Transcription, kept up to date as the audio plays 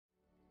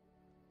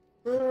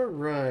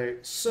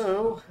Alright,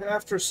 so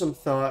after some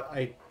thought,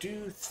 I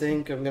do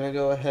think I'm gonna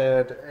go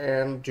ahead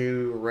and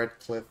do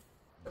Redcliffe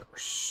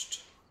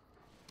first.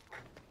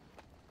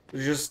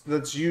 Just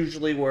that's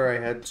usually where I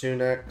head to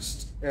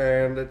next,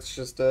 and it's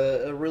just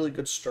a really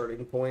good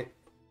starting point.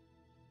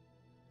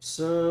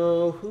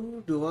 So,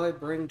 who do I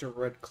bring to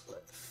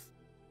Redcliffe?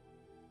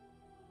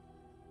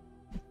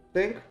 I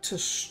think to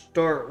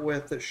start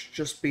with, it should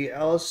just be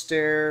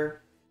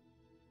Alistair,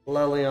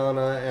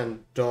 Leliana,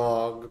 and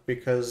Dog,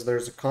 because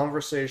there's a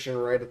conversation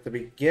right at the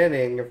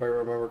beginning, if I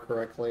remember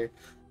correctly,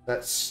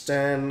 that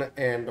Sten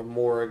and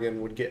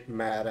Morrigan would get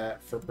mad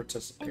at for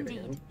participating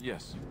Indeed. in.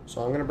 Yes.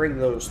 So I'm gonna bring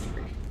those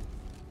three.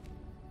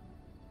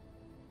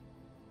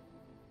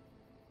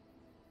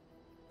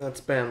 That's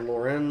Ban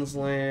Loren's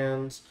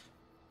lands,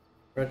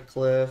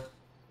 Redcliffe.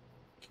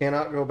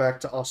 Cannot go back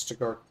to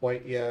Ostagar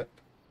quite yet.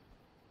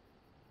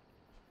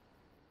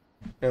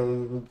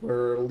 And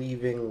we're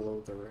leaving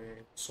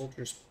Lothering.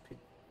 Soldiers Peak.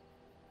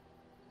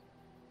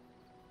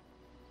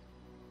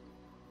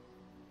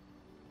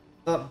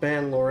 Thought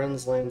Ban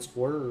Loren's lands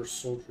were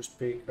Soldiers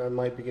Peak. I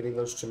might be getting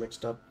those two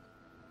mixed up.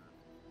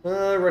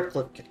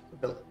 Redcliffe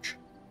Village.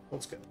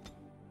 Let's go.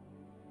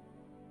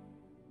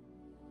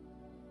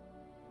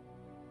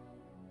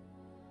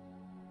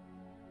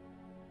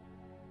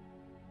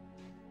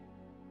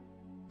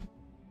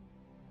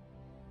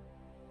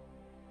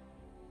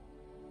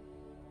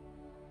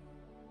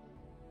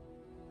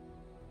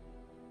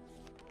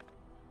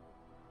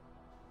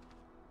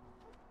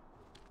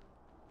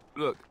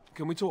 Look,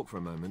 can we talk for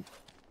a moment?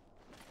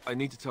 I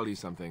need to tell you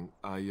something.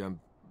 I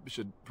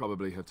should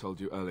probably have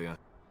told you earlier.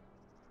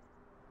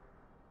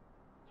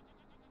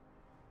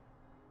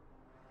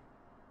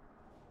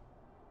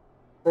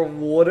 For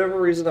whatever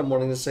reason, I'm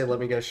wanting to say, let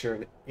me guess, you're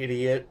an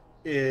idiot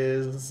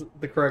is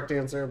the correct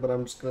answer, but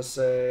I'm just gonna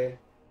say,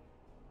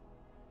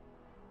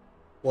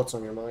 what's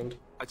on your mind?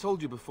 I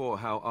told you before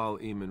how Al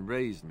Eamon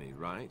raised me,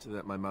 right?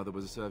 That my mother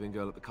was a serving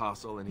girl at the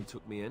castle and he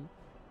took me in.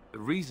 The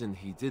reason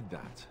he did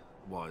that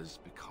was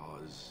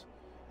because,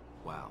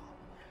 well,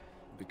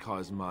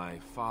 because my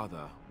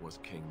father was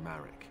King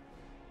Marek,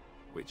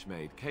 which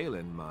made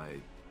Kaelin my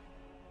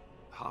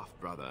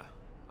half-brother,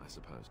 I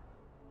suppose.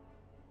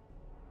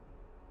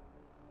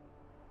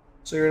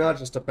 So you're not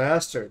just a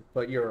bastard,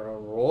 but you're a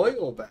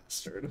royal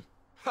bastard.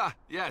 Ha!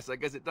 Yes, I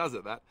guess it does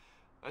at that.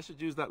 I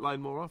should use that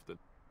line more often.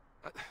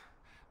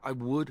 I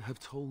would have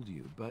told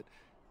you, but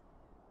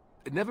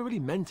it never really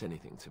meant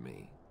anything to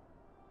me.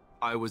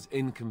 I was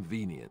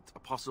inconvenient, a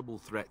possible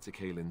threat to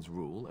Kaelin's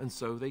rule, and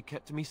so they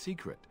kept me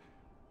secret.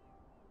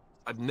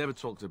 I'd never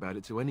talked about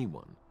it to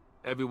anyone.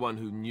 Everyone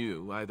who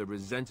knew either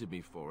resented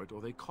me for it or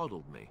they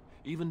coddled me.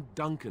 Even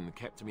Duncan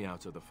kept me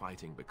out of the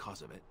fighting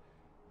because of it.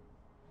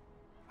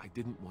 I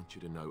didn't want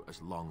you to know as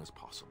long as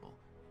possible.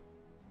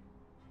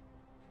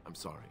 I'm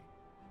sorry.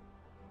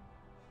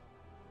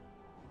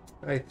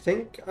 I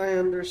think I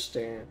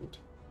understand.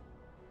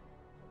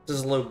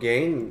 Does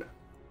Logain know?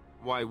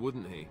 Why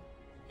wouldn't he?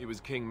 He was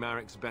King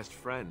Marek's best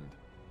friend.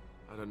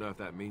 I don't know if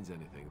that means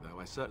anything, though.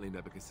 I certainly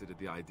never considered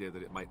the idea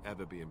that it might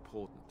ever be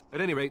important.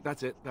 At any rate,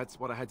 that's it. That's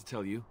what I had to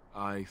tell you.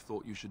 I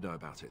thought you should know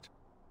about it.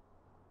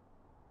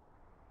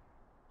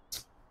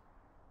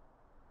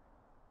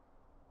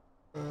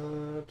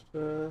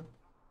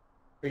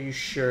 Are you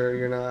sure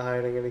you're not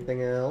hiding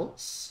anything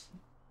else?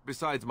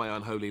 Besides my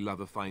unholy love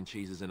of fine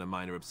cheeses and a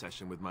minor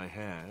obsession with my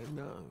hair,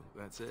 no,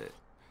 that's it.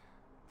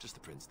 Just the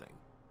prince thing.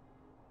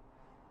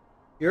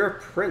 You're a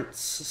prince.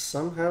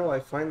 Somehow I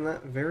find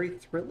that very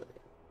thrilling.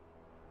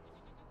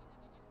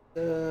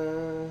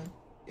 Yeah,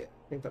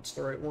 I think that's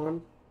the right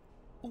one.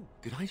 Oh,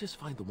 did I just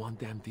find the one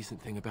damn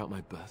decent thing about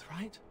my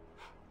birthright?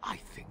 I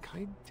think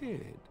I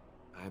did.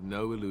 I have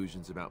no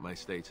illusions about my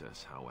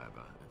status,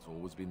 however. It's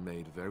always been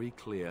made very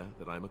clear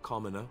that I'm a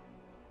commoner,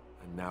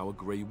 and now a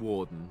Grey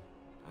Warden,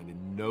 and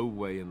in no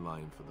way in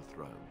line for the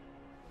throne.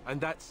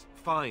 And that's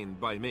fine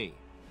by me.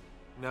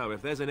 No,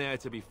 if there's an heir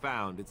to be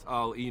found, it's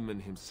Al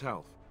Eamon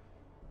himself.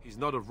 He's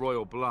not of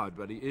royal blood,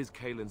 but he is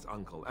Kaelin's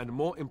uncle, and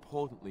more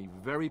importantly,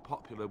 very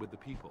popular with the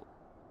people.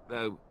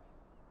 Though,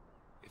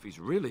 if he's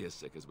really as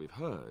sick as we've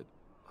heard...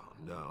 Oh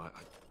no,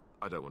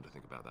 I don't want to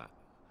think about that.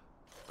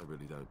 I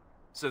really don't.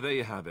 So there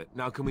you have it.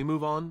 Now can we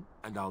move on?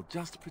 And I'll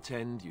just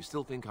pretend you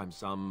still think I'm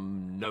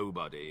some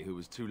nobody who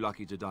was too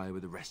lucky to die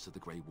with the rest of the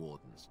Grey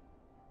Wardens.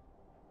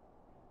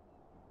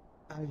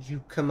 As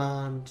you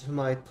command,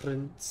 my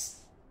prince.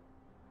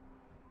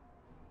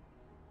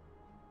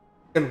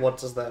 And what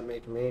does that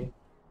make me?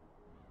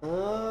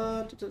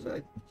 I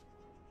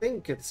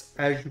think it's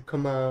as you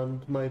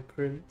command, my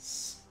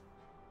prince.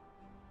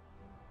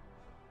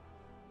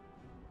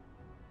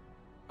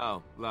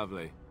 Oh,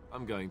 lovely.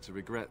 I'm going to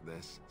regret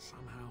this.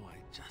 Somehow I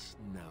just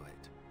know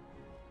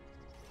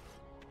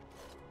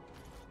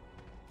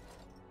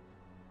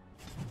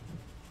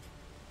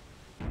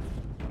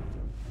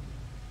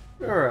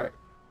it. Alright.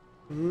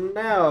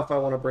 Now if I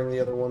want to bring the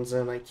other ones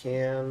in, I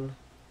can.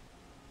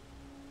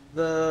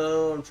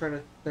 Though, I'm trying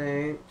to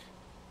think.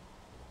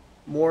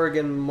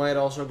 Morrigan might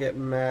also get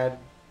mad.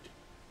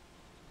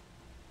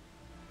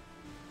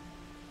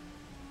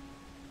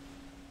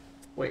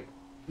 Wait,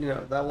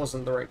 that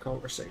wasn't the right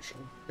conversation.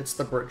 It's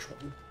the bridge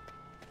one.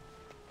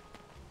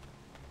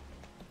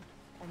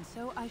 And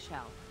so I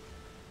shall.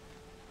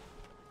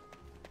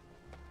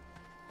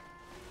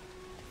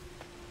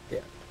 Yeah,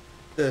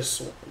 this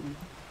one.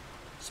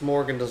 This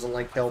Morgan doesn't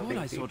like helping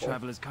I saw people.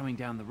 travelers coming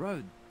down the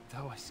road,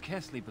 though I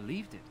scarcely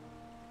believed it.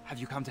 Have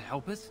you come to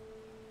help us?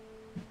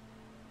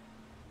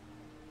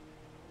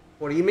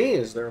 What do you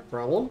mean? Is there a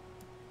problem?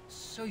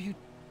 So you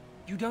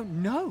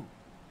don't know?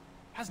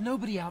 Has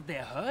nobody out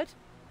there heard?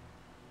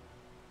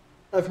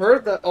 I've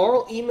heard that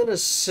Arl Eamon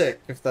is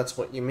sick, if that's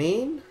what you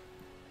mean.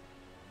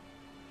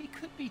 He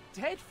could be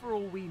dead for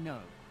all we know.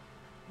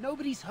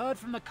 Nobody's heard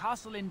from the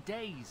castle in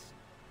days.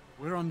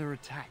 We're under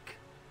attack.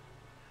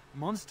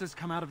 Monsters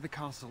come out of the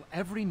castle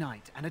every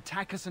night and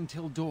attack us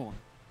until dawn.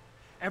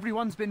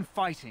 Everyone's been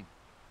fighting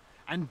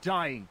and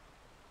dying.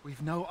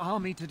 We've no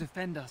army to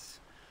defend us.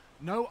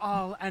 No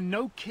Arl and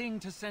no king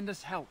to send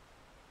us help.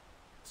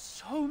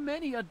 So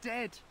many are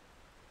dead.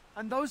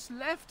 And those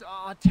left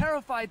are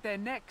terrified they're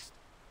next.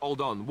 Hold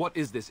on, what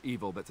is this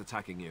evil that's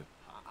attacking you?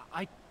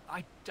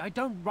 I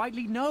don't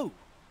rightly know.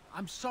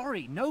 I'm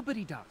sorry,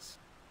 nobody does.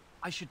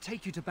 I should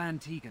take you to Ban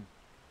Tegan.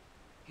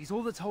 He's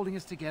all that's holding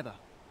us together.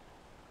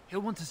 He'll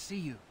want to see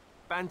you.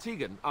 Ban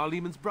Tegan, Arl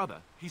Eamon's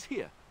brother. He's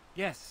here.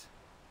 Yes.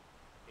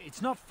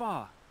 It's not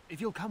far, if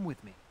you'll come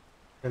with me.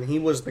 And he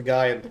was the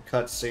guy in the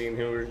cutscene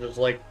who was just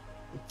like,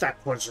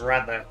 that was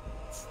rather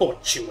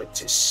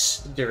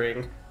fortuitous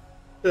during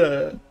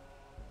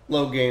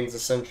Logain's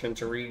ascension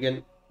to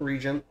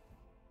Regent.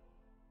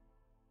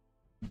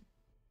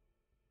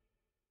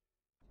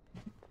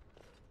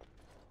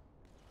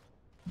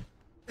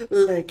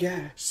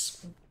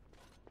 Legas.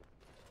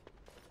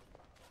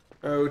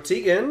 Oh,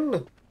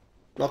 Tegan.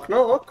 Knock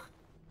knock.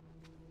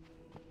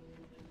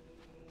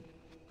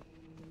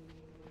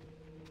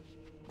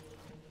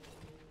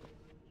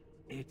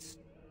 It's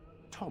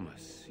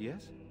Thomas,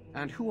 yes?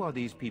 And who are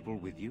these people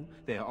with you?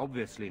 They are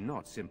obviously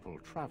not simple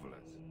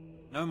travelers.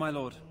 No, my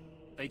lord.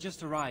 They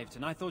just arrived,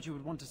 and I thought you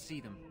would want to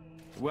see them.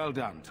 Well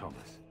done,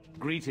 Thomas.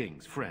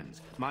 Greetings,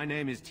 friends. My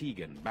name is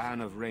Tegan,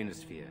 Ban of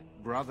Rainersphere,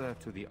 brother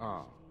to the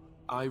Arl.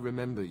 I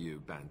remember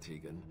you, Ban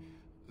Tegan,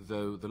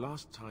 though the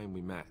last time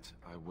we met,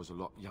 I was a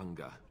lot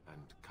younger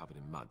and covered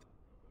in mud.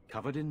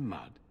 Covered in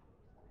mud?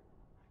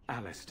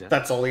 Alistair?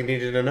 That's all he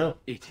needed to know.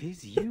 It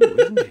is you,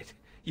 isn't it?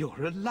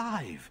 You're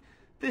alive!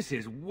 This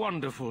is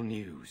wonderful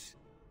news.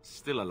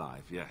 Still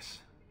alive, yes.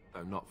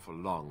 Though not for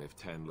long if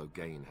Ten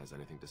Logain has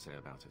anything to say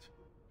about it.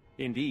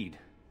 Indeed.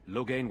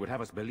 Logain would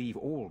have us believe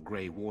all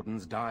Grey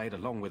Wardens died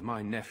along with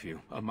my nephew,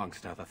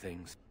 amongst other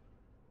things.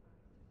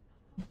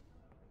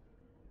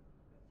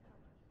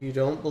 You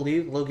don't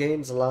believe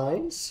Logain's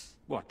lies?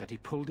 What, that he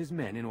pulled his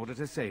men in order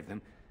to save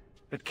them?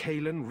 That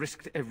Cailan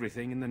risked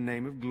everything in the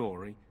name of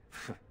glory?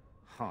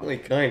 Well, he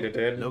kinda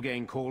did.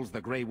 Logain calls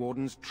the Grey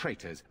Wardens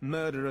traitors,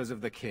 murderers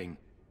of the king.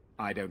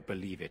 I don't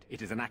believe it.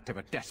 It is an act of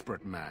a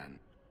desperate man.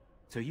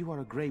 So you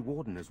are a Grey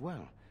Warden as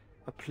well.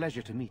 A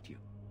pleasure to meet you.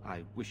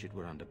 I wish it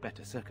were under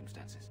better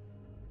circumstances.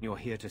 You're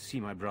here to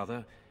see my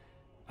brother.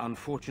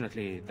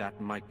 Unfortunately,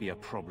 that might be a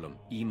problem.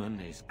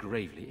 Eamon is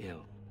gravely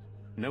ill.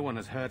 No one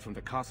has heard from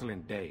the castle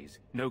in days.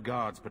 No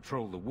guards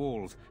patrol the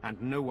walls, and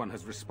no one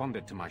has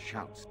responded to my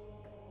shouts.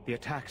 The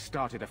attack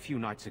started a few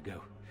nights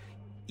ago.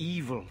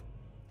 Evil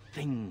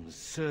things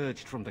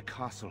surged from the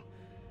castle.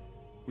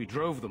 We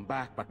drove them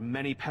back, but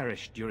many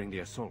perished during the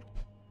assault.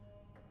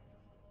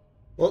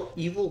 What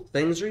evil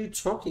things are you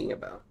talking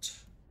about?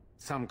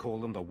 Some call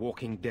them the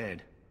Walking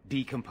Dead,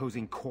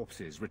 decomposing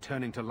corpses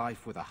returning to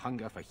life with a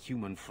hunger for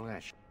human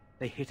flesh.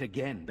 They hit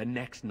again the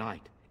next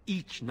night.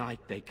 Each night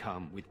they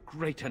come, with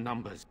greater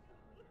numbers.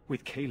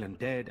 With Cailan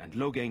dead and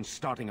Logain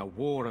starting a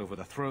war over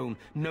the throne,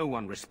 no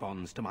one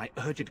responds to my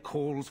urgent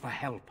calls for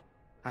help.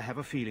 I have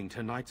a feeling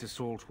tonight's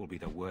assault will be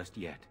the worst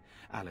yet.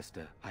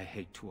 Alistair, I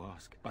hate to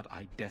ask, but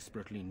I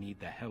desperately need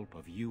the help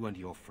of you and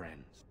your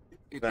friends.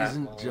 It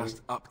isn't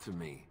just up to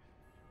me.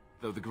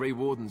 Though the Grey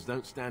Wardens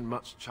don't stand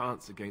much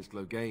chance against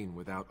Logain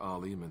without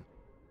Arl Eamon.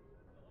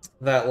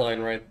 That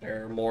line right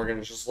there,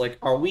 Morgan's just like,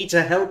 are we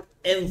to help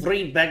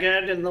every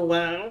beggar in the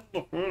world?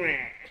 Of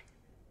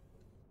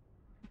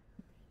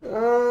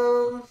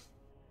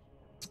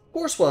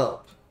course we'll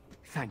help.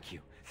 Thank you.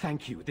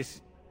 Thank you.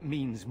 This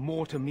means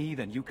more to me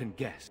than you can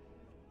guess.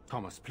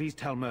 Thomas, please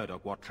tell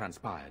Murdoch what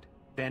transpired.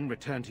 Then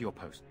return to your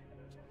post.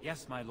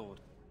 Yes, my lord.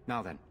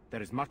 Now then,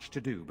 there is much to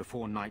do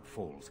before night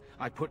falls.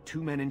 I put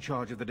 2 men in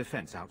charge of the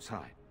defense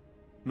outside.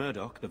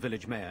 Murdoch, the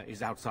village mayor,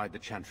 is outside the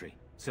chantry.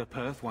 Sir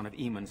Perth, one of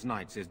Eamon's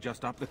knights, is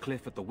just up the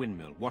cliff at the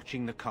windmill,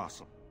 watching the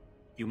castle.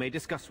 You may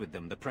discuss with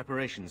them the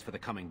preparations for the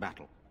coming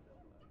battle.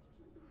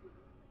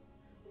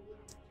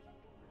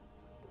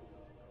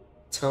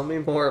 Tell me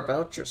more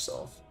about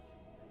yourself.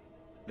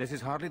 This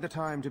is hardly the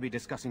time to be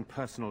discussing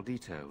personal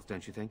details,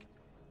 don't you think?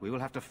 We will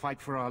have to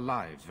fight for our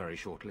lives very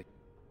shortly.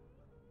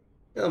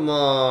 Come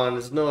on,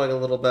 is knowing a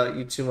little about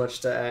you too much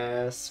to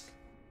ask?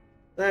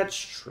 That's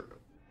true.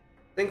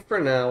 I think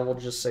for now, we'll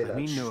just say that. I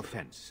mean no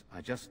offense.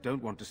 I just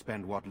don't want to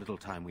spend what little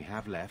time we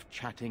have left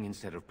chatting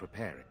instead of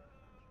preparing.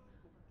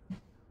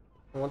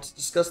 I want to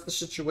discuss the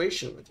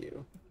situation with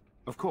you.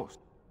 Of course.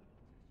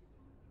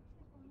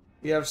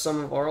 You have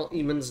some of Arl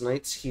Eamon's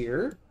knights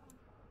here.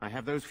 I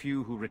have those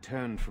few who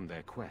returned from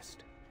their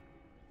quest.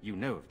 You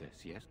know of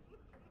this, yes?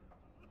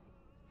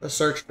 The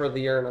search for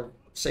the urn of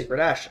sacred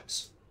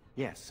ashes.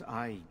 Yes,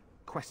 I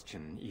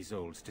question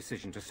Isolde's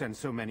decision to send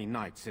so many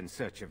knights in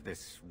search of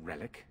this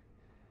relic.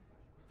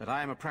 But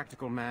I am a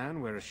practical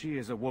man, whereas she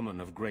is a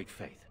woman of great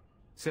faith.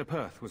 Sir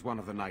Perth was one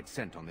of the knights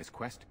sent on this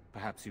quest.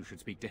 Perhaps you should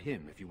speak to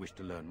him if you wish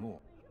to learn more.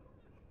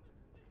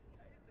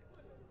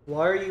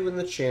 Why are you in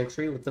the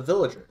chantry with the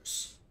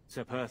villagers?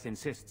 Sir Perth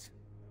insists.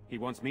 He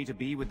wants me to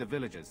be with the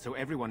villagers, so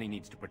everyone he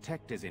needs to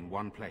protect is in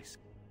one place.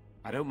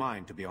 I don't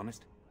mind, to be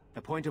honest.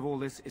 The point of all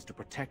this is to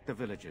protect the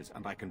villagers,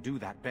 and I can do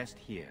that best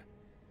here.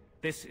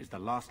 This is the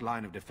last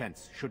line of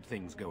defense, should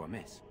things go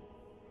amiss.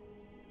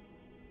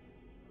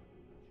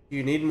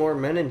 You need more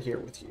men in here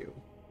with you.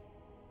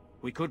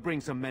 We could bring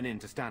some men in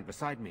to stand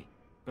beside me,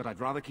 but I'd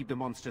rather keep the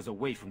monsters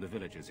away from the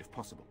villagers if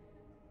possible.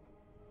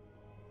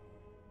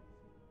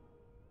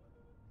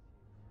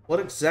 What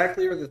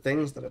exactly are the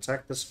things that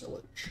attack this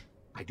village?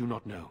 I do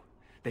not know.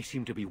 They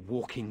seem to be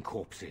walking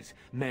corpses,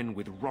 men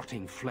with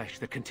rotting flesh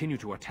that continue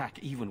to attack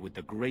even with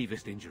the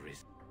gravest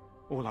injuries.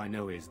 All I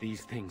know is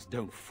these things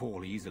don't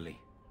fall easily.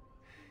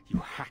 You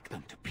hack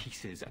them to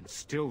pieces and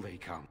still they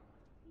come.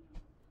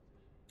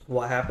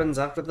 What happens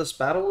after this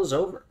battle is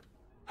over?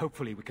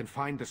 Hopefully we can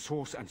find the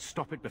source and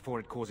stop it before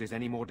it causes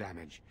any more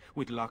damage.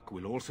 With luck,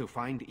 we'll also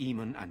find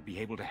Eamon and be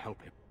able to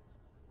help him.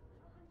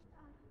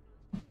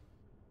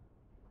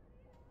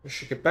 We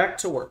should get back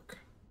to work.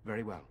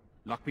 Very well.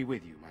 Luck be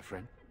with you, my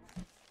friend.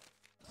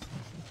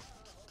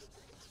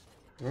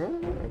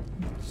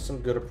 Some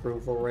good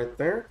approval right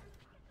there.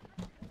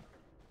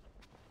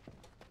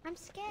 I'm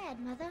scared,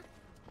 Mother.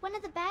 When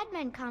are the bad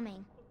men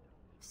coming?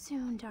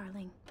 Soon,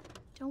 darling.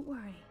 Don't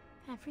worry.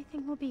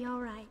 Everything will be all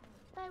right.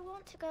 I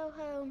want to go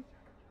home.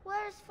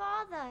 Where's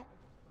Father?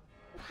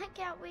 Why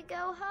can't we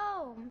go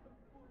home?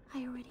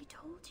 I already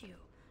told you.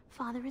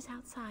 Father is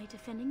outside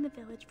defending the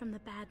village from the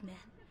bad men.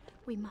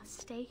 We must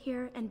stay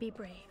here and be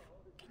brave.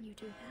 Can you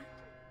do that?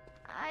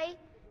 I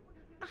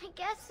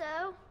guess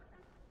so.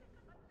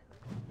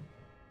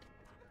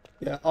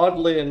 Yeah,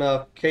 oddly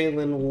enough,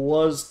 Caitlin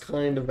was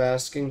kind of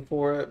asking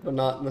for it, but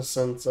not in the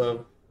sense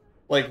of...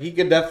 Like, he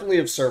could definitely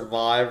have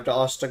survived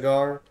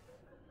Ostagar,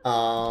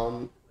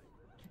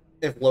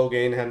 if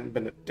Loghain hadn't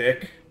been a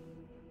dick.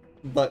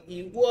 But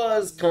he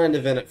was kind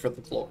of in it for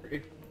the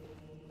glory.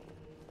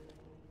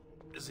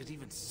 Is it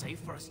even safe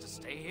for us to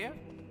stay here?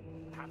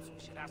 Perhaps we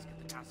should ask at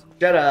the castle.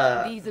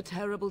 Jeddah! These are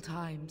terrible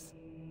times.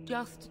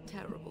 Just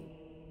terrible.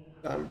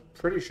 I'm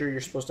pretty sure you're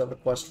supposed to have a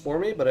quest for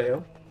me, but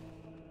ayo.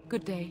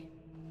 Good day.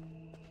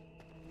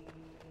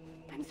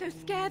 I'm so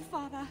scared,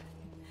 Father.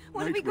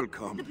 What Night do we will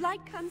come, The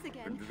blight comes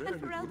again,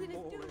 and Ferelden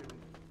is doomed.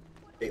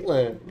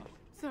 Caitlin.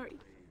 Sorry.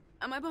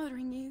 Am I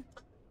bothering you?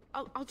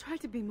 I'll try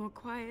to be more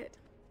quiet.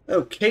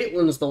 Oh,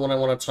 Caitlin's the one I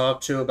want to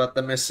talk to about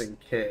the missing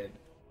kid.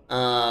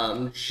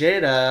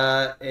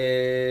 Jada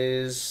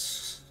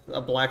is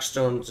a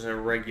Blackstone's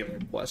regular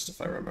quest,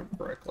 if I remember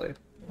correctly.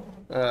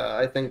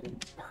 I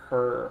think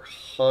her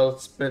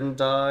husband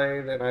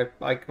died, and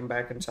I come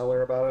back and tell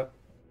her about it.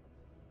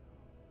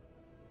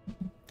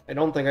 I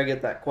don't think I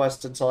get that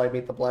quest until I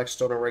meet the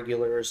Blackstone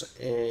irregulars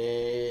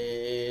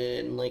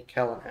in Lake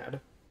Calenhad.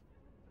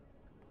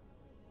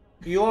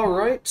 You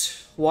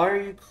alright? Why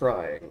are you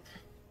crying?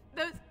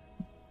 Those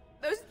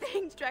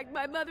things dragged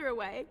my mother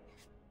away.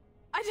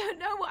 I don't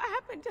know what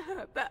happened to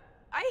her, but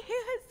I hear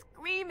her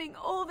screaming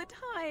all the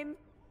time.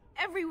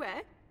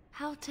 Everywhere.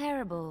 How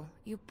terrible.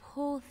 You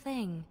poor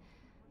thing.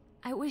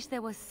 I wish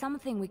there was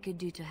something we could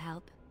do to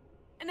help.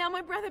 And now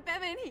my brother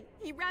Bevan,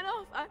 he ran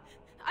off.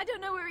 I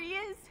don't know where he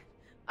is.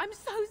 I'm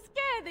so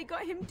scared they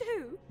got him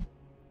too.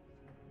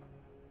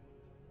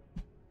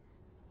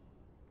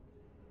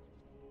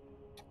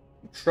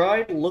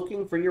 Tried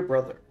looking for your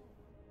brother.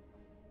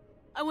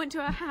 I went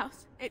to our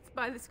house. It's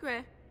by the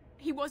square.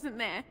 He wasn't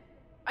there.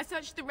 I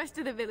searched the rest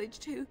of the village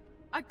too.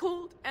 I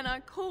called and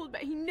I called,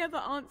 but he never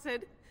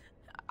answered.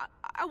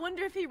 I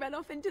wonder if he ran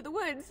off into the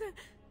woods.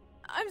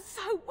 I'm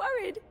so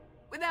worried.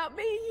 Without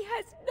me, he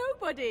has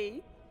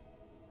nobody.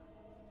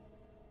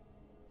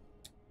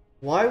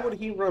 Why would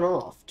he run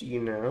off? Do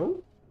you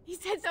know? He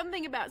said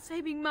something about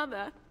saving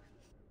Mother.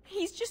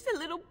 He's just a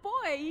little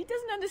boy. He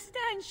doesn't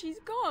understand she's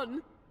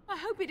gone. I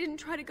hope he didn't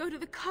try to go to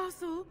the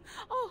castle.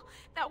 Oh,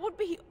 that would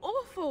be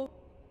awful.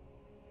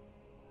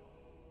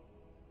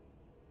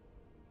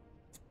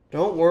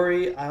 Don't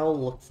worry, I'll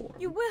look for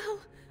him. You will?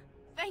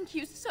 Thank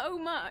you so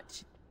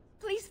much.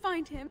 Please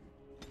find him.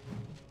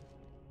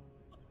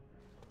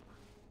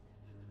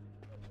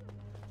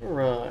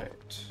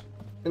 Right.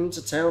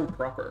 Into town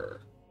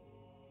proper.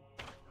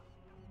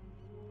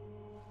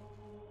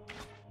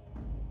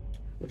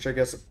 Which I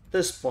guess at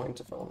this point,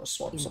 if I want to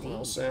swap someone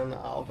else in,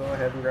 I'll go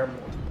ahead and grab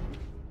more.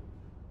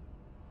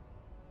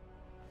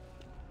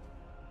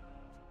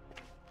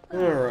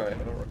 Alright,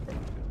 I'll record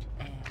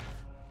it.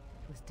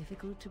 It was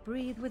difficult to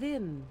breathe with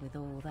him, with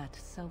all that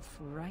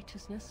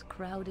self-righteousness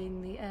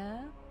crowding the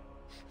air.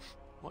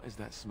 What is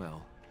that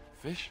smell?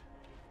 Fish?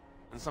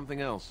 And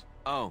something else.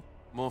 Oh,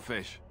 more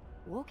fish.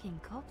 Walking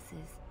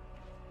corpses.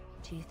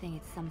 Do you think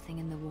it's something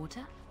in the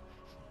water?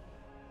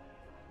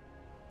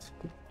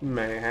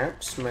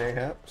 Mayhaps,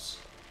 mayhaps.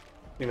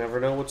 You never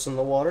know what's in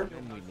the water.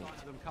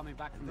 Them coming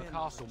back from the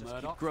castle,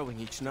 Murdoch. Growing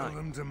each Tell night.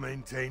 them to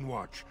maintain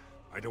watch.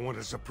 I don't want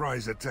a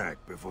surprise attack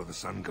before the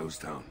sun goes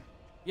down.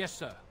 Yes,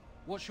 sir.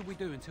 What should we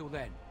do until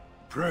then?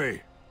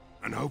 Pray,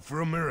 and hope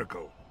for a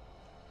miracle.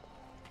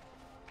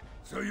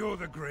 So you're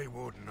the Grey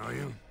Warden, are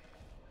you?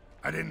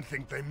 I didn't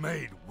think they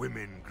made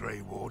women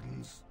Grey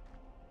Wardens.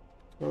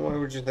 Why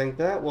would you think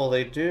that? Well,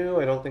 they do.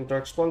 I don't think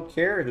Darkspawn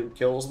care who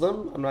kills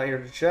them. I'm not here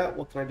to chat.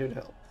 What can I do to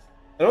help?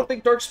 I don't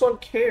think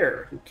Darkspawn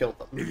care who killed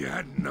them. If you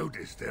hadn't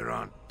noticed, there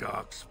aren't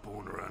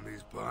Darkspawn around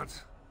these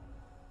parts.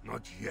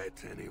 Not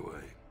yet,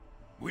 anyway.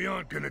 We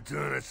aren't gonna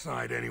turn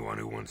aside anyone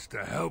who wants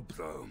to help,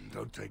 though.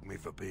 Don't take me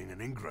for being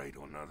an ingrate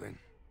or nothing.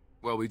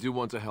 Well, we do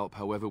want to help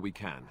however we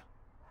can.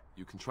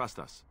 You can trust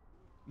us.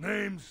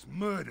 Name's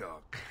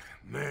Murdoch,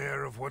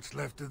 mayor of what's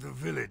left of the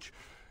village,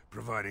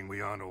 providing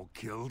we aren't all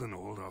killed and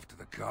hauled off to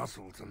the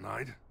castle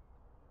tonight.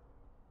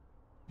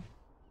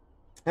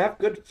 Have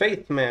good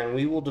faith, man.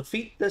 We will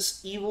defeat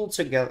this evil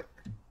together.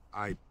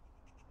 I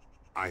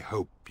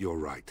hope you're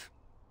right.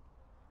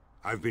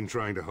 I've been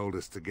trying to hold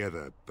us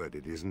together, but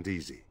it isn't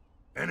easy.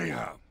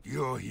 Anyhow,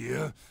 you're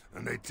here,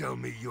 and they tell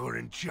me you're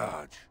in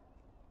charge.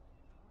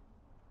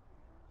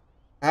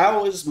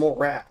 How is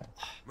morale?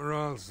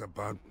 Morale's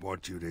about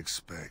what you'd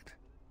expect.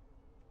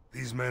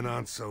 These men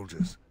aren't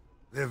soldiers.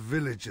 They're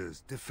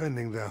villagers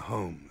defending their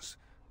homes,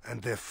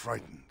 and they're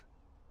frightened.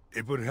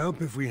 It would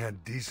help if we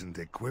had decent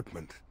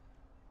equipment.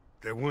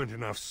 There weren't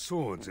enough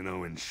swords in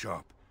Owen's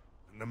shop,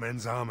 and the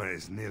men's armor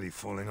is nearly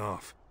falling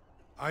off.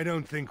 I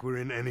don't think we're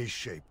in any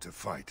shape to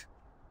fight.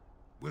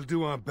 We'll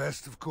do our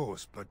best, of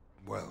course, but,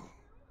 well,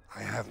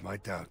 I have my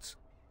doubts.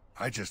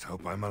 I just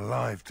hope I'm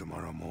alive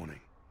tomorrow morning.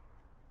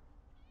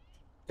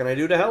 Can I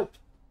do to help?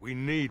 We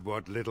need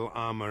what little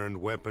armor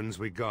and weapons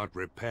we got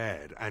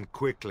repaired, and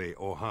quickly,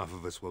 or half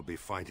of us will be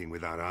fighting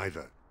without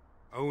either.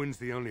 Owen's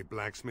the only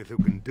blacksmith who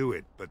can do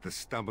it, but the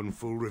stubborn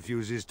fool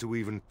refuses to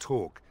even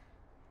talk.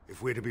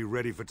 If we're to be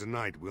ready for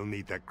tonight, we'll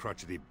need that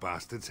crotchety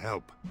bastard's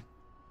help.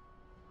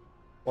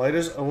 Why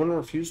does Owen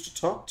refuse to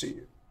talk to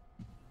you?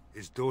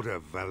 His daughter,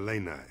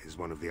 Valena, is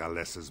one of the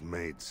Alessa's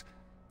maids,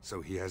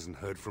 so he hasn't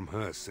heard from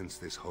her since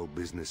this whole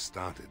business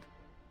started.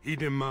 He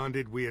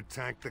demanded we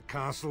attack the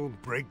castle,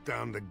 break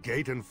down the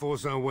gate, and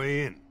force our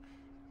way in.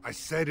 I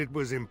said it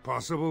was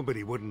impossible, but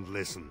he wouldn't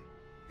listen.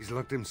 He's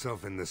locked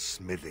himself in the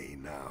smithy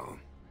now.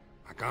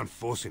 I can't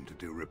force him to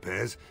do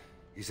repairs.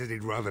 He said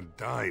he'd rather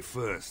die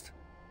first.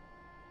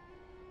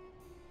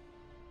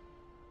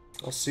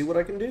 I'll see what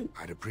I can do.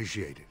 I'd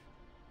appreciate it.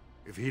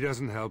 If he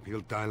doesn't help,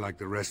 he'll die like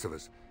the rest of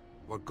us.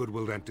 What good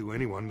will that do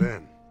anyone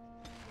then?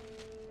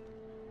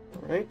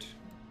 Alright.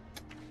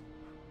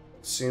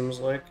 Seems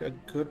like a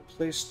good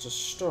place to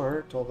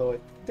start, although I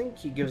think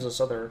he gives us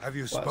other Have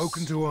you quests.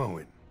 spoken to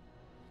Owen?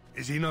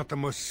 Is he not the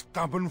most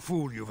stubborn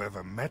fool you've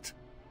ever met?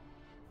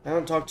 I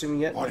haven't talked to him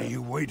yet. What no. are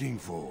you waiting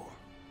for?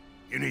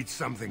 You need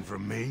something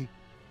from me?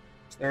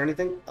 Is there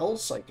anything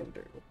else I can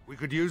do? We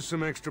could use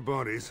some extra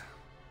bodies.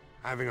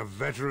 Having a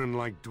veteran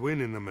like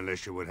Dwin in the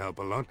militia would help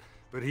a lot,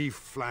 but he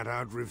flat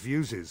out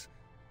refuses.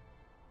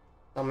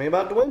 Tell me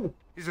about Dwin.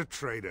 He's a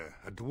trader,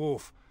 a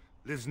dwarf,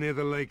 lives near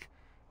the lake.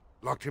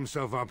 Locked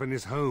himself up in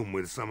his home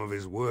with some of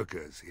his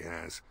workers, he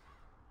has.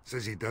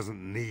 Says he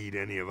doesn't need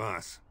any of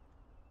us.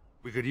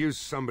 We could use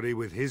somebody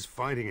with his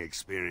fighting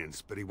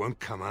experience, but he won't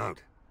come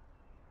out.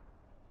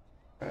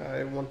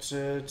 I want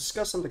to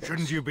discuss something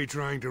Shouldn't else. you be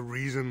trying to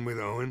reason with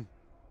Owen?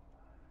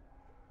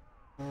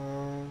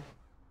 I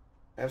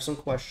have some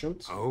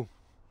questions. Oh?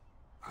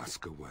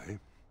 Ask away.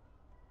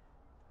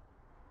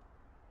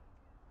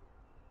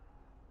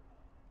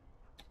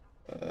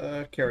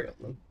 Carry on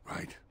then.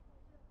 Right.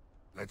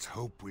 Let's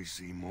hope we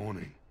see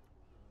morning.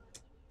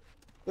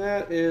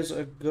 That is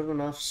a good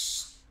enough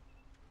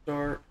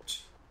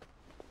start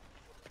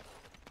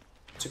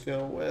to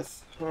go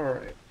with.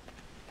 Alright.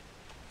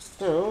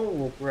 So,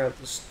 we'll grab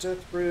this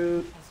death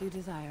root. As you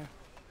desire.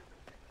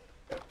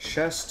 Got a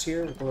chest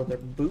here with leather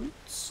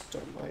boots.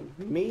 Don't mind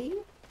me.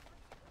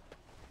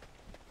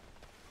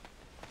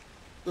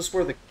 This is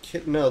where the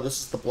kid. No, this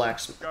is the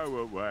blacksmith. Go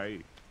away.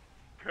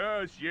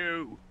 Curse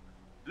you.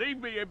 Leave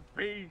me in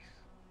peace.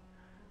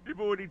 You've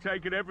already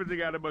taken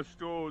everything out of my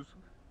stores.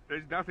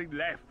 There's nothing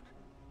left.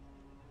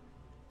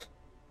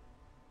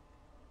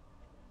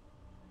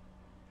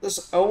 This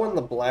is Owen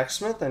the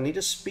blacksmith. I need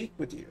to speak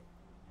with you.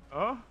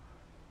 Huh?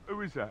 Who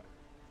is that?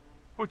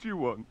 What do you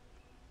want?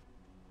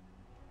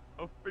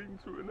 I've been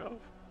through enough.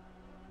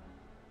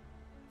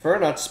 Prefer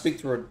not to speak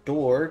through a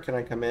door. Can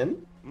I come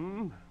in?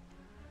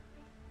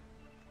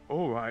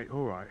 All right.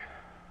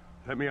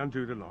 Let me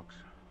undo the locks.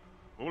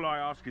 All I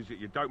ask is that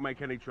you don't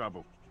make any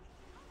trouble.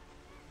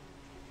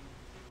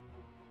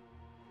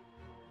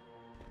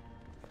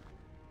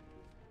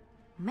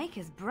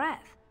 Maker's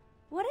breath.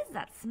 What is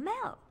that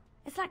smell?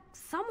 It's like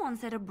someone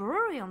set a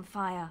brewery on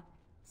fire.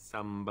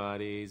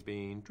 Somebody's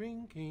been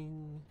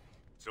drinking.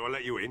 So I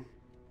let you in.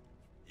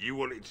 You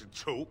wanted to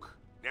talk.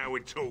 Now we're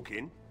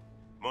talking.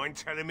 Mind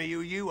telling me who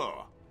you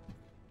are?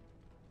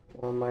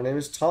 Well, my name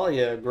is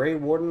Talia, Grey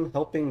Warden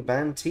helping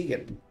Van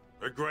Tegan.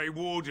 A Grey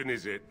Warden,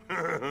 is it?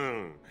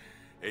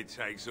 It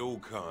takes all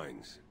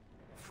kinds.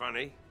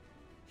 Funny,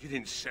 you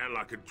didn't sound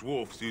like a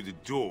dwarf through the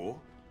door.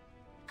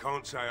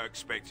 Can't say I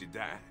expected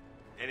that.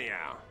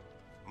 Anyhow,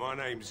 my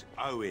name's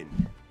Owen,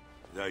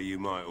 though you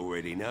might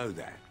already know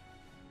that.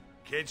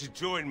 Care to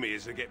join me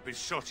as I get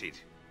besotted?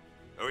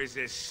 Or is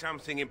there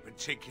something in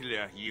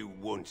particular you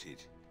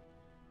wanted?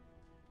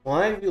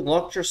 Why have you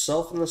locked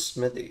yourself in the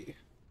smithy?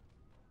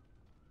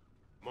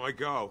 My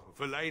girl,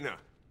 Velena,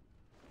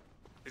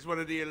 is one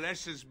of the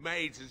Alessa's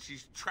maids, and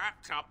she's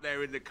trapped up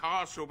there in the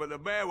castle, but the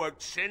mayor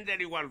won't send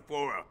anyone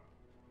for her.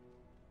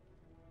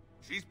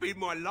 She's been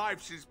my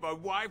life since my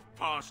wife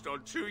passed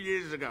on 2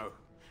 years ago.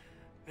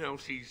 Now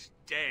she's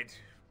dead,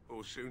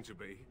 or soon to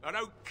be. I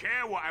don't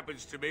care what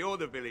happens to me or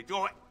the village,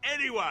 or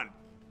anyone!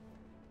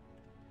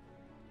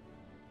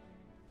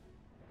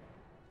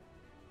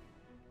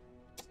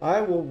 I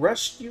will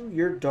rescue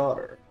your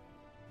daughter.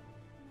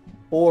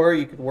 Or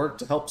you could work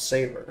to help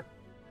save her.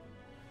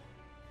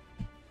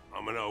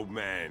 I'm an old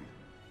man.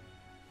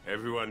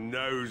 Everyone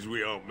knows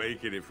we aren't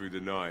making it through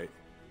the night.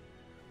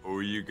 Or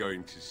are you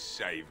going to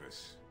save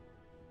us?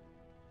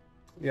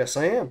 Yes,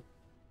 I am.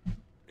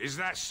 Is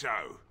that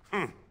so?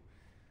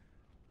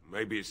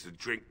 Maybe it's the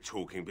drink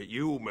talking, but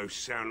you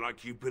almost sound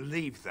like you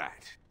believe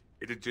that.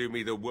 It'd do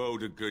me the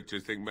world of good to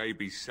think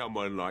maybe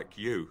someone like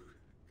you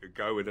could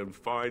go in and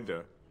find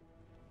her.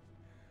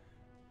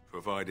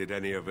 Provided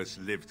any of us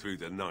live through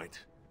the night.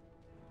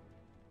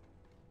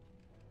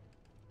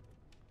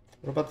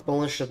 What about the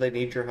militia? They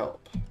need your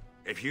help.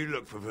 If you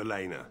look for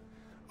Velena,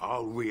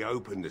 I'll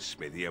reopen the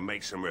smithy and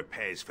make some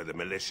repairs for the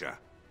militia.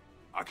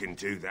 I can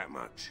do that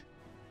much.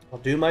 I'll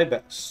do my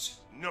best.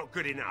 Not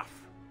good enough.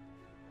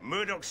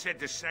 Murdoch said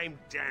the same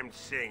damn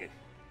thing,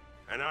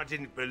 and I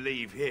didn't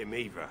believe him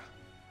either.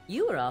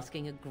 You were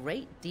asking a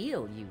great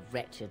deal, you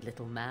wretched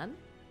little man.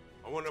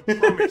 I want to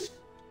promise.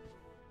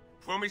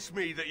 Promise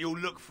me that you'll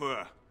look for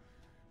her.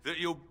 That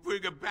you'll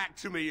bring her back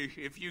to me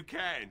if you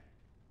can.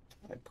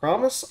 I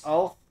promise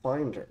I'll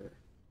find her.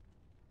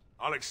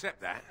 I'll accept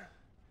that.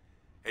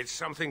 It's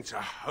something to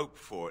hope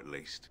for, at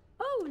least.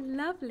 Oh,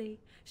 lovely.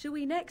 Shall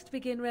we next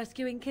begin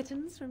rescuing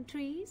kittens from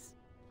trees?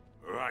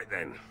 Right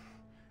then.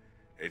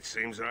 It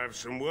seems I have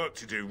some work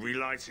to do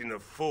relighting the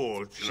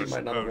forge, She and I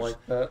might not have suppose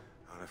liked that.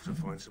 I'll have to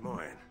find some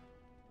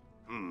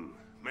iron.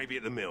 Maybe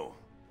at the mill.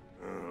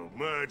 Oh,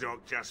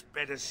 Murdoch just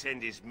better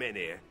send his men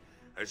here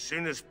as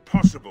soon as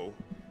possible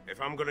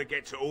if I'm gonna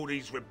get to all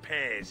these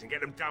repairs and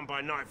get them done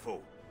by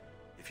nightfall.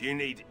 If you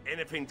need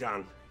anything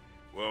done,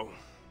 well,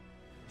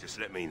 just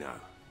let me know.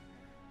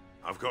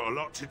 I've got a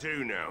lot to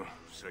do now,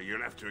 so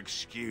you'll have to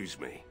excuse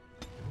me.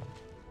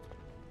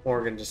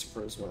 Morgan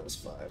disapproves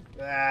 -5.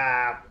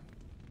 Ah!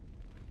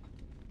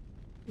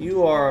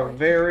 You are a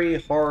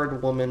very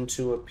hard woman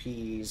to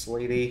appease,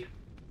 lady.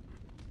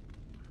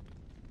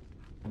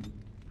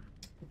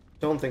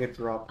 Don't think it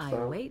dropped, I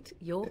though. await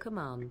your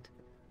command.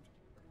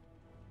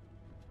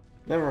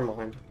 Never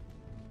mind.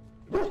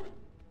 Have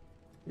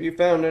you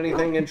found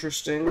anything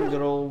interesting,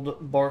 good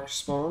old Bark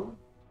Spawn?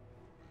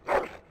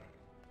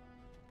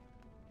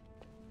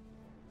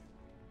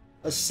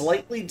 A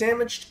slightly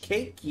damaged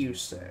cake, you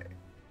say?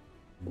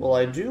 Well,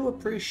 I do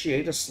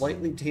appreciate a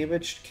slightly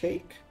damaged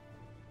cake.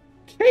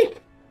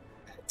 Cake!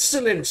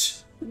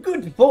 Excellent!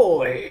 Good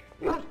boy!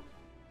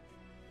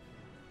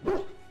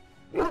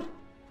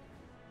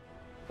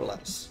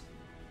 Bless.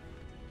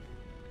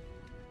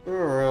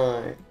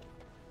 Alright.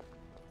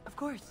 Of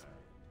course.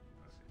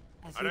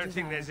 As I you don't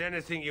think desire. there's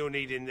anything you'll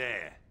need in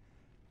there.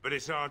 But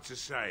it's hard to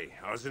say.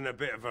 I was in a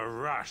bit of a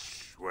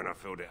rush when I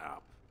filled it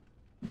up.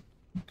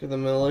 Could the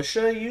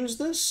militia use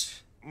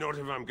this? Not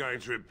if I'm going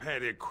to repair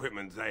the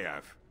equipment they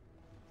have.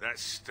 That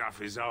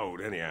stuff is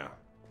old, anyhow.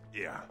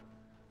 Yeah,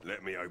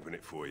 let me open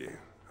it for you.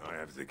 I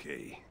have the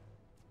key.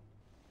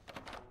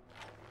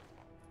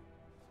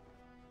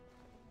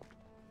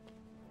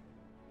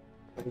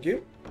 Thank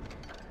you.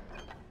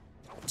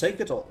 Take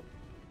it all.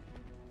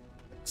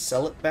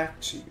 Sell it back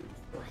to you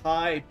for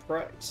high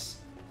price.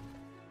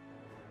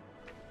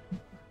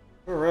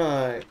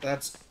 Alright,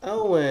 that's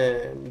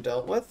Owen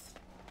dealt with.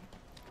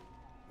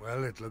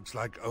 Well, it looks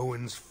like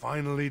Owen's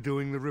finally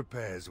doing the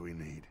repairs we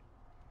need.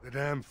 The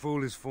damn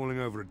fool is falling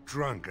over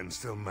drunk and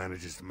still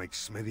manages to make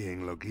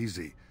smithying look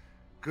easy.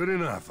 Good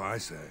enough, I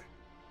say.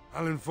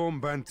 I'll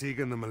inform Bantig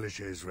and the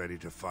militia is ready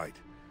to fight.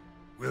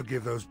 We'll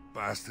give those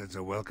bastards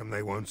a welcome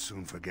they won't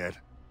soon forget.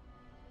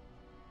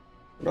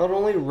 We're not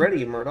only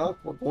ready, Murdoch,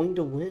 we're going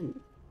to win.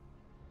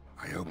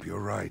 I hope you're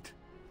right.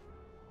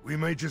 We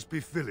may just be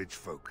village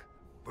folk,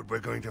 but we're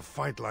going to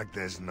fight like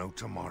there's no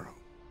tomorrow.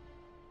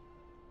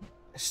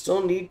 I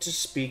still need to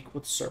speak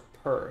with Sir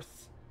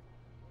Perth.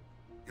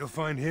 You'll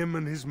find him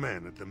and his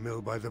men at the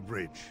mill by the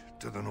bridge,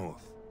 to the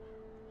north.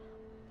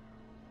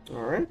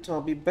 Alright,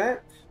 I'll be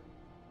back.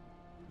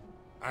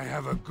 I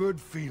have a good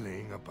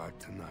feeling about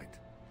tonight.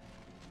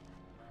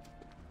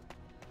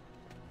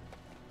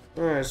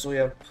 Alright, so we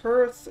have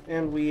Perth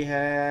and we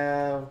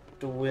have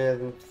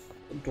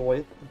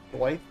Dwight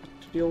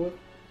to deal with.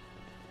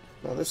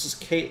 Now this is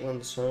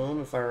Caitlyn's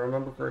home. If I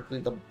remember correctly,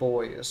 the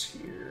boy is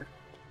here.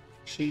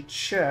 She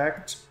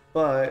checked,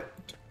 but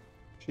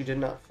she did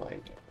not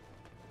find him.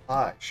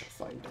 I shall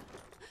find him.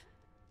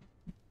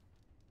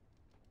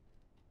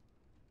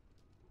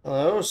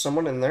 Hello, is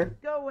someone in there?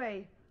 Go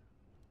away.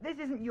 This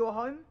isn't your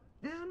home.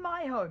 This is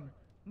my home.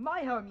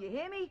 My home, you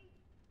hear me?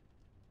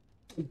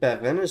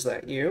 Bevan, is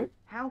that you?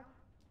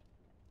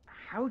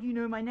 How do you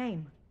know my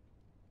name?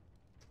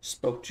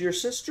 Spoke to your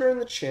sister in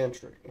the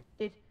chantry.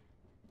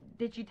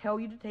 Did she tell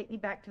you to take me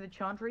back to the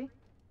chantry?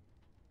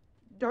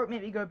 Don't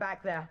make me go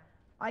back there.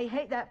 I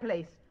hate that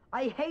place.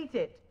 I hate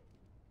it.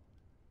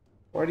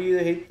 Why do you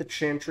hate the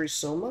chantry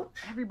so much?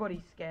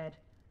 Everybody's scared.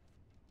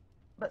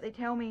 But they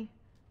tell me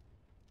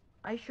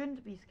I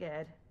shouldn't be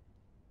scared.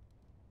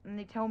 And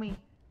they tell me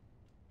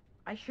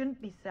I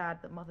shouldn't be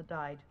sad that Mother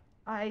died.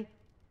 I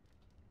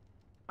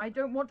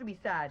don't want to be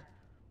sad.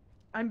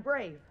 I'm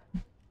brave.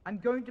 I'm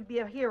going to be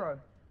a hero.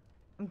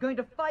 I'm going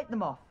to fight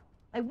them off.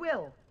 I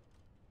will.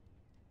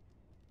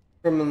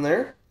 From in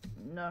there?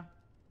 No.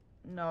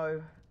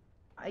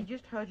 I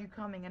just heard you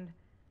coming and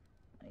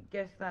I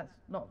guess that's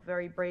not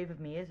very brave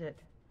of me, is it?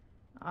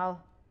 I'll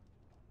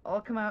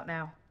come out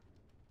now.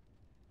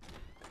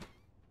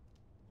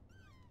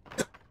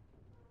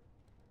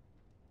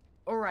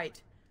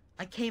 Alright,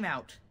 I came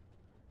out.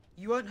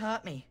 You won't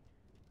hurt me.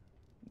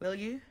 Will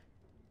you?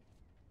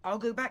 I'll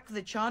go back to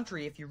the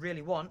chantry if you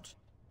really want.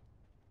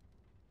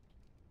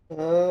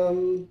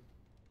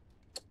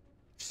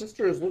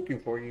 Sister is looking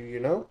for you, you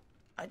know?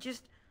 I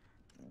just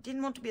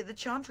didn't want to be at the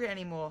chantry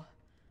anymore.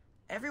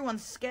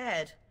 Everyone's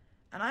scared,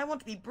 and I want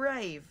to be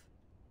brave.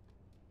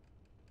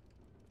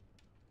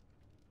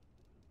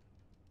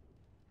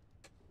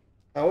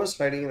 How is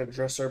hiding in a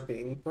dresser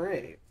being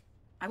brave?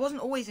 I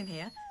wasn't always in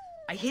here.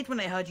 I hid when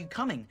I heard you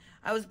coming.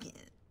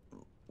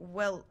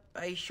 Well,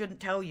 I shouldn't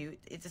tell you.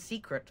 It's a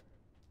secret.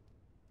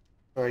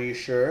 Are you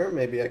sure?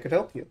 Maybe I could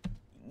help you.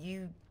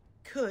 You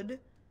could.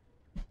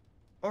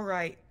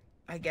 Alright,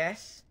 I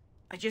guess.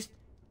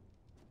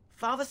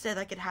 Father said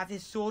I could have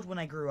his sword when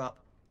I grew up.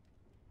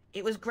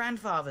 It was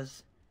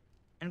Grandfather's.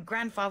 And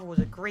Grandfather was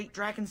a great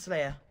dragon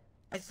slayer.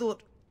 I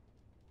thought,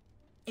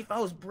 if I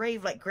was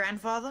brave like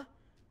Grandfather,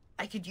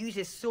 I could use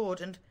his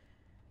sword and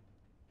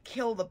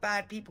kill the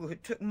bad people who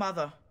took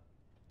Mother.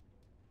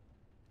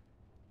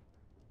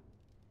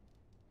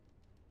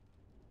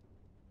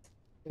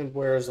 And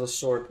where is the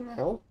sword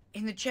now?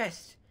 In the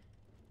chest.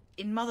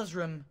 In Mother's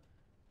room.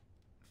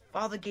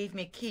 Father gave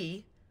me a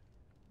key,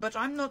 but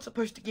I'm not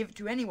supposed to give it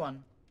to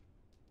anyone.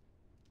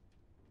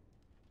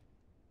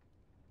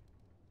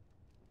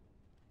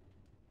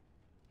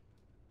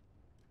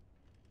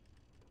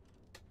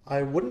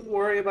 I wouldn't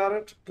worry about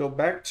it. Go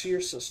back to your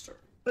sister.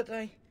 But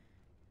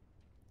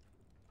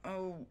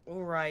Oh,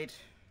 alright.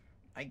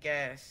 I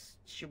guess.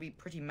 She'll be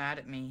pretty mad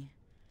at me.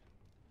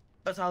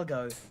 But I'll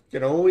go. You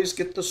can always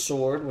get the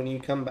sword when you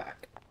come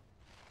back.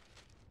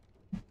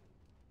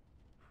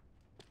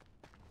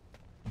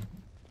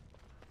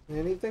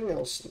 Anything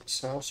else in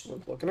this house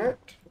worth looking at?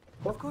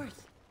 Of course.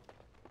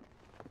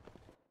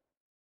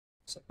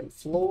 Second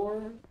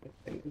floor.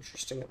 Anything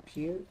interesting up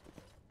here?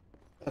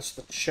 That's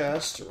the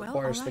chest. It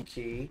requires the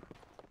key.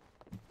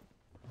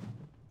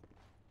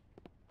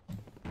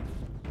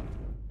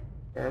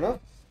 Fair enough.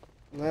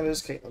 And that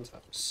is Caitlyn's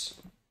house.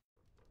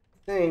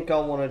 I think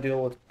I'll want to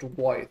deal with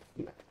Dwight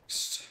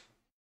next.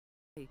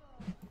 If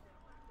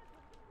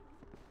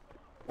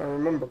I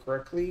remember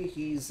correctly,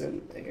 he's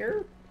in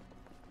there?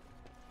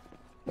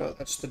 No,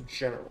 that's the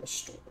general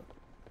store.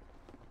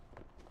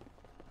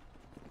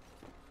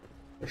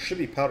 There should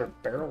be powdered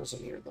barrels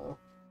in here, though.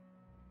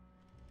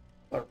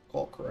 If I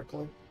recall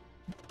correctly.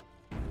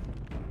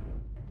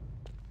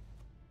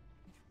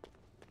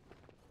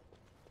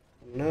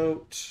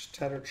 Note,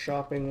 tattered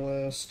shopping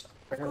list,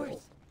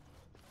 barrel.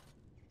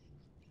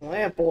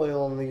 Lamp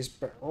oil in these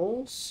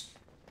barrels.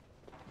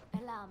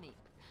 Allow me.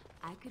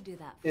 I could do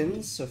that.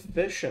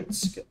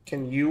 Insufficient.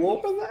 Can you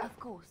open that? Of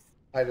course.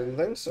 I didn't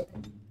think so.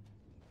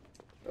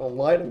 Don't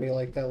lie to me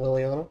like that,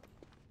 Liliana.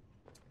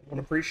 I won't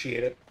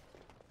appreciate it.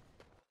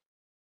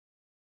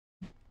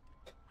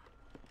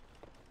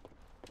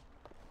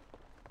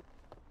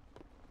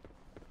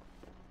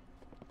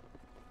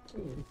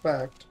 In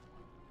fact,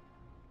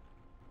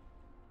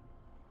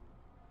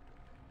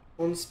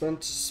 1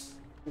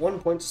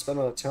 point to spend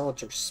on a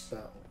talent or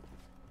spell.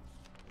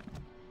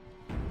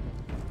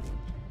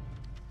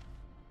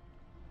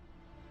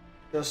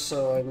 Just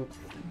so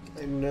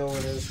I know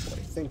it is what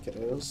I think it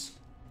is.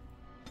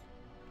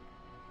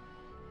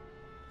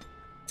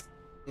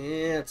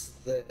 Yeah, it's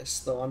this,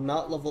 though I'm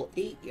not level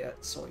 8 yet,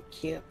 so I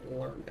can't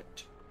learn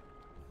it.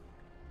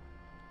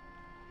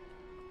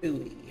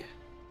 Ooey.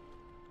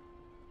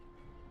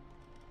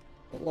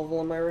 What level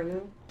am I right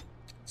now?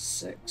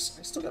 6.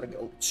 I still gotta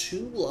go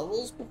 2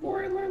 levels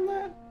before I learn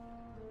that?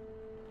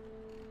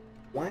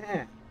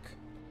 Whack.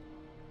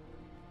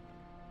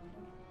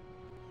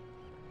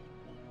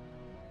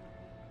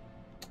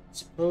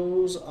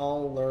 Suppose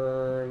I'll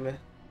learn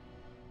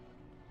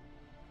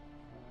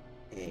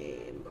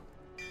aim.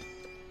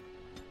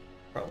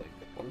 Probably a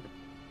good one.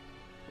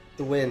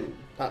 Dwin,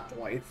 not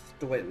Dwight.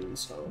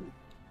 Dwin's home.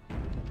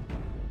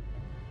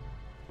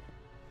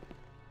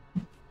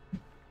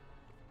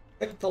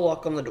 Pick the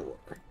lock on the door.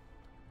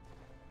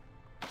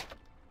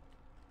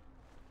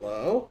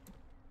 Hello?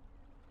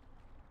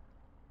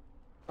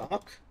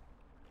 Knock.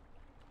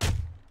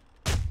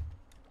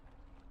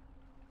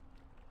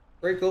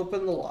 Break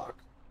open the lock.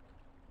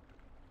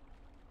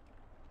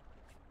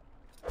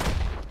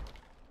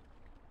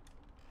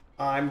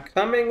 I'm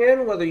coming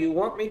in whether you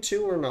want me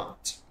to or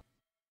not.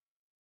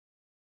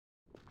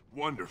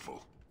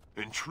 Wonderful.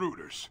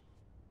 Intruders.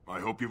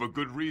 I hope you have a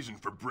good reason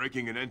for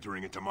breaking and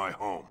entering into my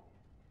home.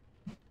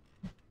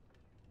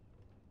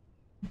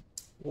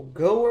 We'll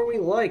go where we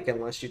like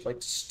unless you'd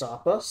like to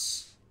stop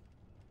us.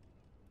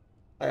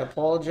 I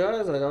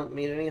apologize, I don't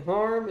mean any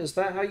harm. Is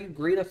that how you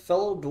greet a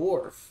fellow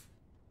dwarf?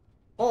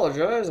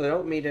 Apologize, I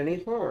don't mean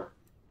any harm.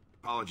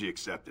 Apology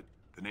accepted.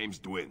 The name's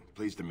Dwin.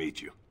 Pleased to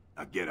meet you.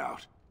 Now get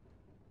out.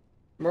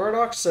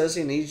 Murdoch says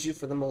he needs you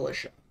for the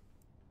militia.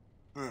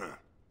 Huh.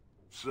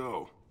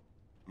 So,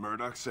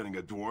 Murdoch's sending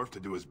a dwarf to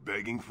do his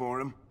begging for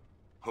him?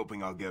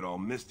 Hoping I'll get all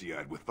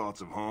misty-eyed with thoughts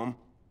of home?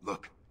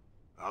 Look,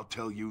 I'll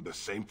tell you the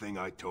same thing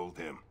I told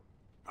him.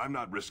 I'm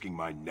not risking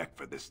my neck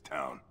for this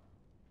town.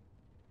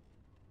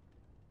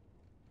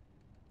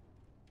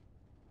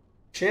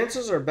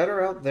 Chances are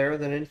better out there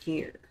than in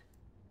here.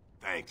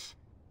 Thanks.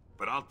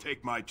 But I'll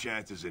take my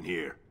chances in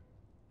here.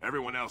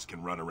 Everyone else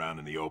can run around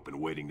in the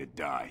open waiting to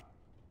die.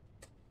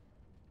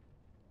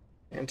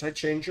 Can't I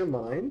change your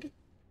mind?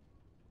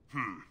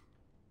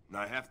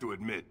 I have to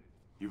admit,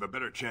 you've a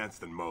better chance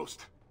than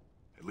most.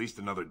 At least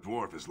another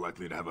dwarf is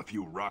likely to have a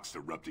few rocks to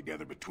rub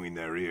together between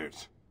their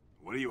ears.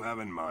 What do you have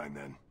in mind,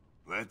 then?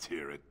 Let's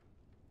hear it.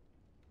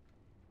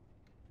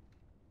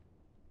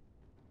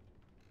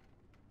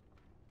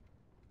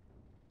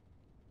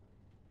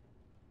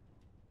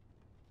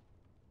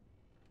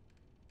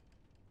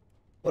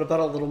 What about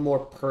a little more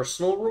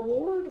personal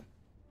reward?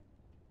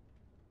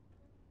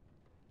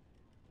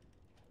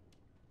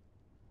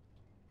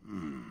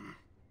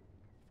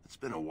 It's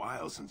been a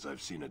while since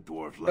I've seen a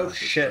dwarf laugh. Oh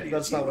shit,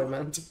 that's not what I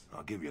meant.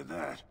 I'll give you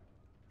that.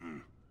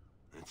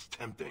 It's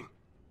tempting.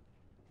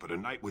 But a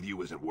night with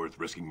you isn't worth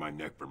risking my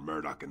neck for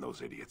Murdoch and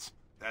those idiots.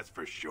 That's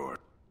for sure.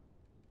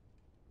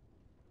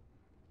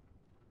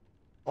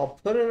 I'll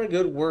put in a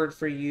good word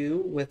for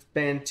you with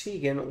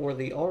Bantegan or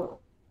the Arl.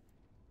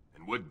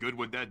 And what good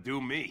would that do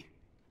me?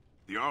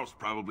 The Arl's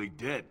probably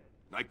dead.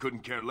 I couldn't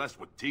care less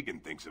what Tegan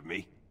thinks of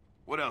me.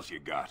 What else you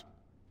got?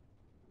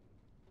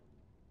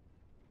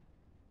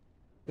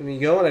 And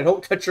you go and I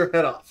don't cut your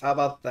head off. How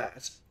about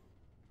that?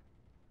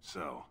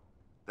 So,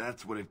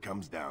 that's what it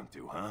comes down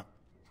to, huh?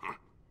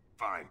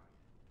 Fine.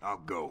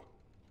 I'll go.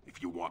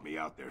 If you want me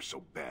out there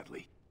so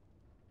badly.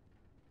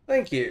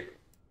 Thank you.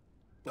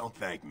 Don't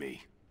thank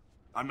me.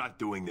 I'm not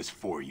doing this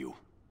for you.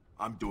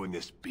 I'm doing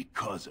this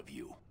because of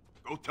you.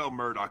 Go tell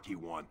Murdoch he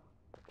won.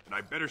 And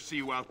I better see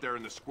you out there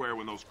in the square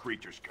when those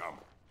creatures come.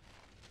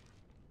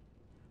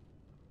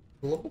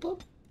 Leveled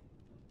up?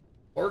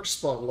 Orc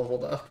spawn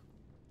leveled up.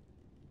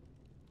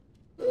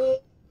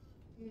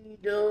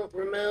 Don't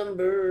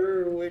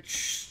remember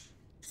which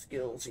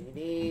skills he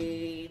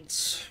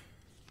needs.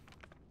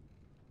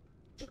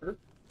 Sure.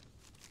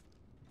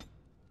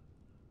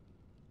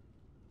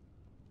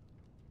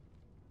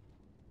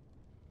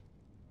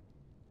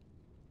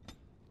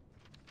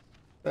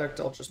 In fact,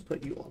 I'll just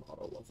put you on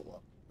auto level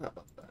up. How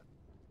about that?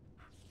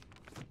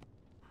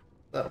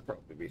 That'll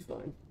probably be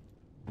fine.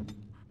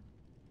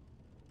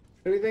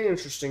 Anything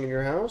interesting in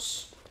your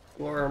house?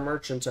 You are a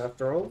merchant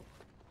after all.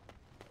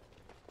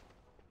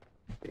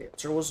 The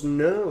answer was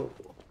no.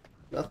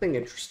 Nothing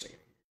interesting.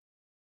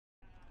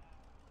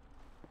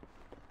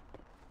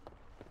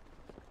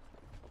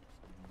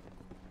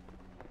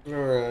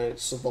 Alright,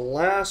 so the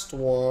last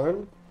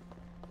one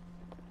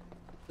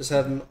is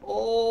heading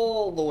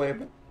all the way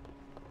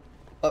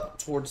up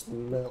towards the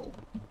mill.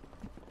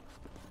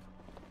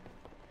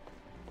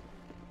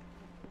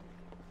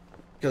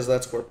 Because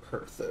that's where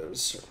Perth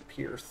is, or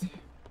Pearth.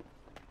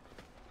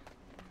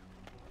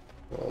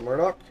 Well,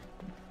 Murdoch?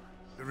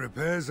 The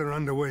repairs are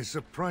underway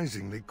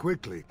surprisingly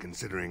quickly,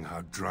 considering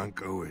how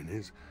drunk Owen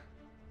is.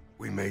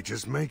 We may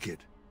just make it.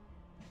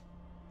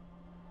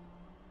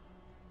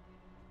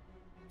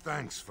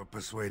 Thanks for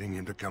persuading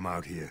him to come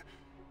out here.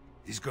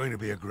 He's going to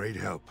be a great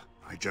help.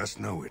 I just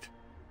know it.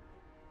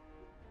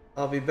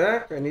 I'll be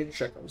back. I need to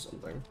check on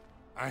something.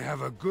 I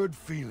have a good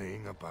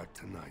feeling about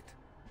tonight.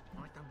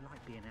 I don't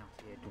like being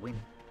out here, Dwin.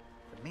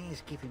 The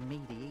mayor's giving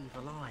me the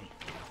evil eye.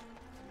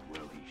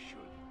 Well, he should.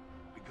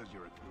 Because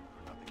you're a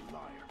good-for-nothing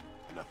liar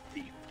and a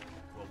thief.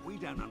 Well, we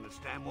don't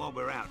understand why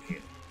we're out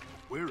here.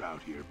 We're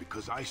out here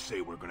because I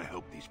say we're gonna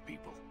help these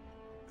people.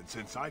 And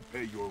since I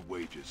pay your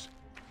wages,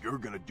 you're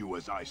gonna do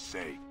as I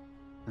say.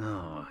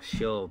 Oh,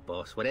 sure,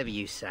 boss. Whatever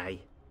you say.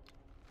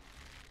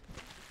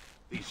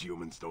 These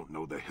humans don't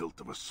know the hilt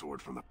of a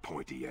sword from the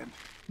pointy end.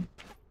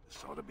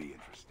 This ought to be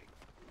interesting.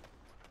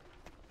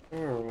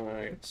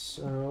 Alright,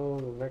 so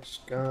the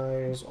next guy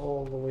is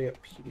all the way up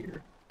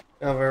here.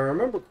 Now, if I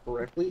remember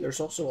correctly, there's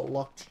also a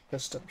locked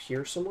chest up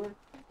here somewhere.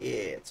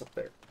 Yeah, it's up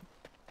there.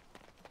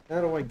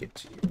 How do I get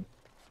to you?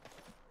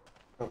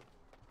 Oh.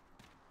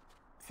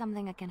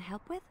 Something I can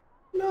help with?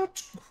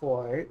 Not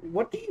quite.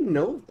 What do you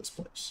know of this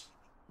place?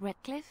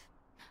 Redcliffe?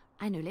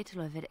 I know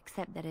little of it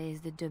except that it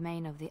is the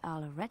domain of the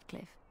Earl of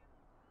Redcliffe.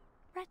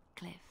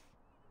 Redcliffe.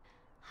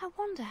 I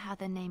wonder how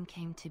the name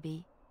came to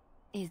be.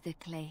 Is the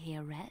clay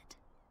here red?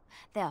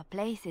 There are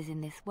places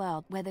in this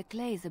world where the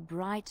clay is a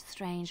bright,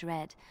 strange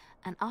red,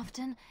 and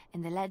often,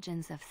 in the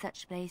legends of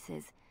such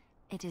places,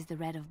 it is the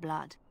red of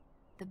blood.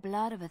 The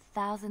blood of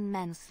 1,000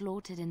 men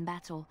slaughtered in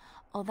battle,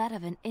 or that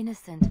of an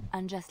innocent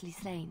unjustly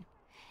slain.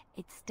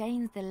 It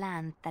stains the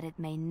land that it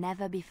may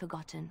never be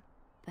forgotten.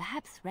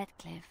 Perhaps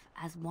Redcliffe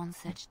has one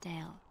such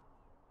tale.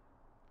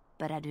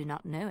 But I do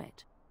not know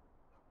it.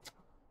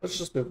 Let's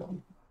just move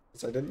on,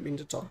 because I didn't mean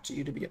to talk to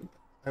you to begin with.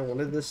 I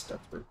wanted this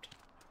death route.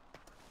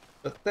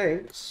 But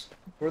thanks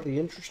for the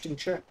interesting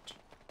chat.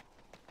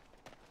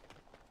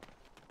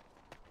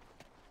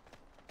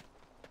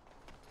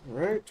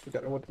 Alright, we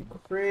got a wooden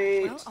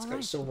crate, Well, it's got a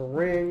alright. silver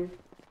ring.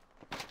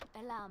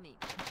 Allow me.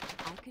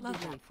 I could do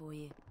that for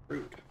you.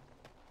 Rude.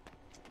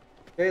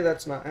 Okay,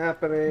 that's not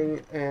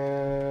happening,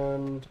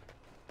 and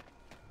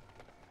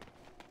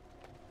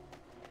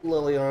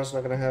Liliana's not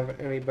going to have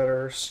any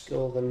better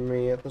skill than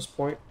me at this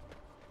point.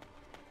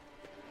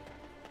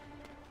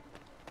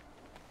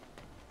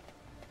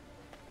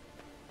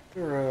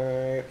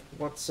 Alright,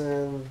 what's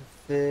in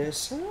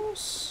this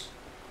house?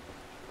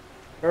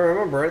 If I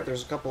remember right,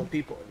 there's a couple of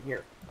people in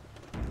here.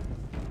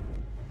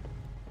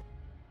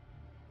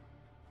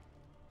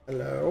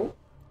 Hello?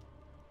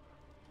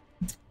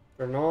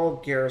 Bernal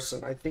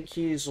Garrison. I think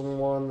he's the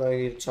one that I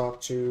need to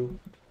talk to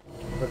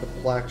for the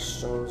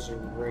Blackstones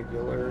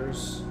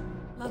Irregulars.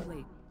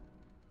 Lovely.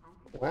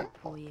 Wow.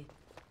 For you.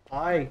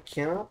 I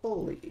cannot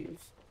believe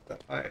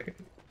that I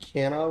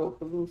cannot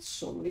open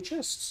so many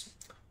chests.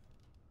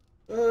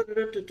 We'll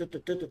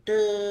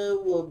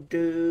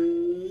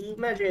do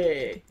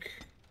magic.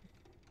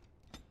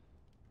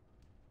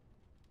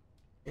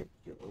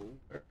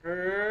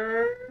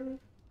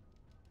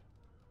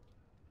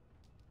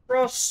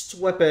 Frost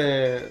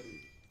weapon.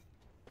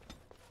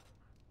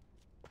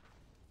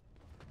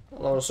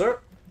 Hello, sir.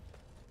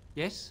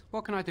 Yes?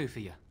 What can I do for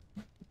you?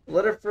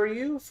 Letter for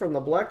you from the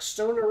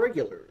Blackstone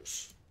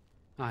Irregulars.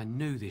 I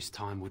knew this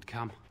time would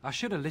come. I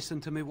should have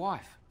listened to my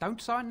wife.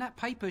 Don't sign that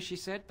paper, she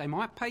said. They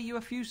might pay you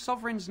a few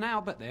sovereigns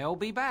now, but they'll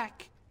be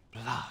back.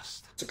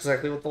 Blast. That's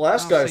exactly what the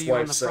last I'll guy's see you on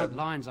wife the said. front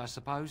lines, I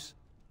suppose.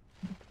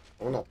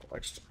 I'm not the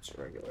Blackstone's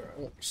Irregular. I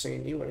won't be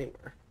seeing you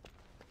anywhere.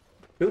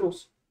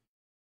 Toodles.